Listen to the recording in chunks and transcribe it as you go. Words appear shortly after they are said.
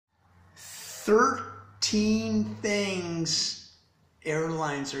13 things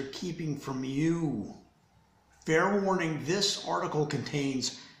airlines are keeping from you. Fair warning, this article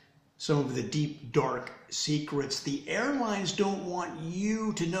contains some of the deep, dark secrets the airlines don't want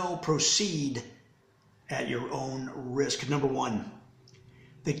you to know. Proceed at your own risk. Number one,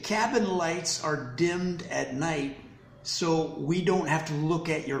 the cabin lights are dimmed at night so we don't have to look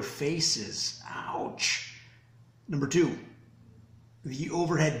at your faces. Ouch. Number two, the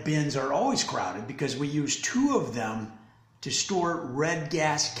overhead bins are always crowded because we use 2 of them to store red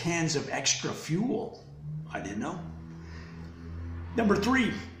gas cans of extra fuel. I didn't know. Number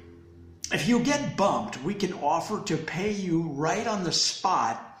 3, if you get bumped, we can offer to pay you right on the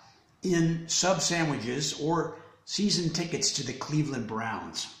spot in sub sandwiches or season tickets to the Cleveland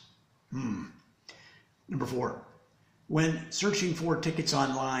Browns. Number 4, when searching for tickets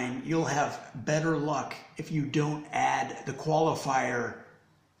online, you'll have better luck if you don't add the qualifier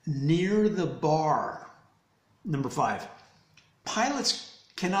near the bar. Number 5, pilots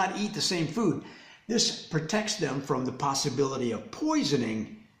cannot eat the same food. This protects them from the possibility of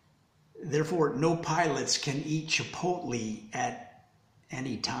poisoning. Therefore, no pilots can eat Chipotle at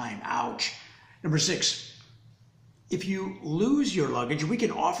any time. Ouch. Number 6, if you lose your luggage, we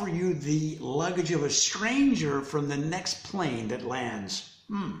can offer you the luggage of a stranger from the next plane that lands.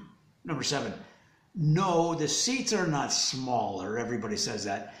 Number 7, no, the seats are not smaller. Everybody says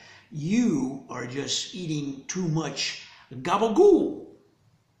that. You are just eating too much GABABOOL.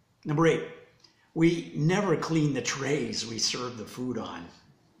 Number 8, we never clean the trays we serve the food on.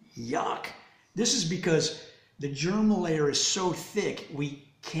 Yuck. This is because the germ layer is so thick we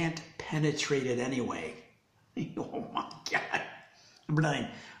can't penetrate it anyway. Oh my God. Number 9,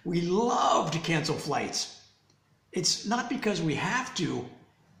 we love to cancel flights. It's not because we have to,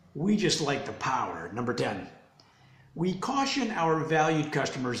 we just like the power. Number 10, we caution our valued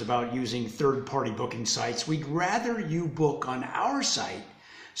customers about using third-party booking sites. We'd rather you book on our site,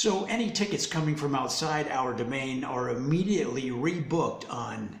 so any tickets coming from outside our domain are immediately rebooked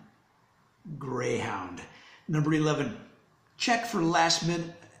on Greyhound. Number 11,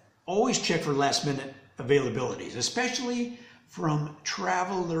 always check for last minute availabilities, especially from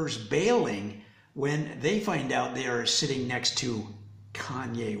travelers bailing when they find out they are sitting next to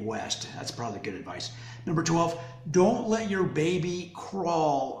Kanye West. That's probably good advice. Number 12, don't let your baby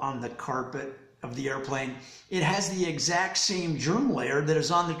crawl on the carpet of the airplane. It has the exact same germ layer that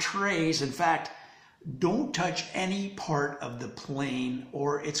is on the trays. In fact, don't touch any part of the plane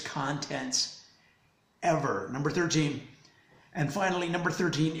or its contents ever. Number 13, and finally, number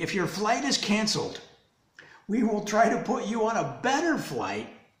 13, if your flight is canceled, we will try to put you on a better flight.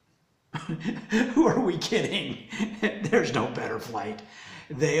 Who are we kidding? There's no better flight.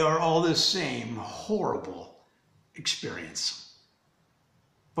 They are all the same horrible experience.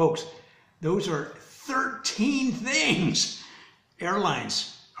 Folks, those are 13 things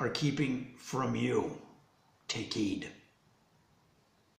airlines are keeping from you. Take heed.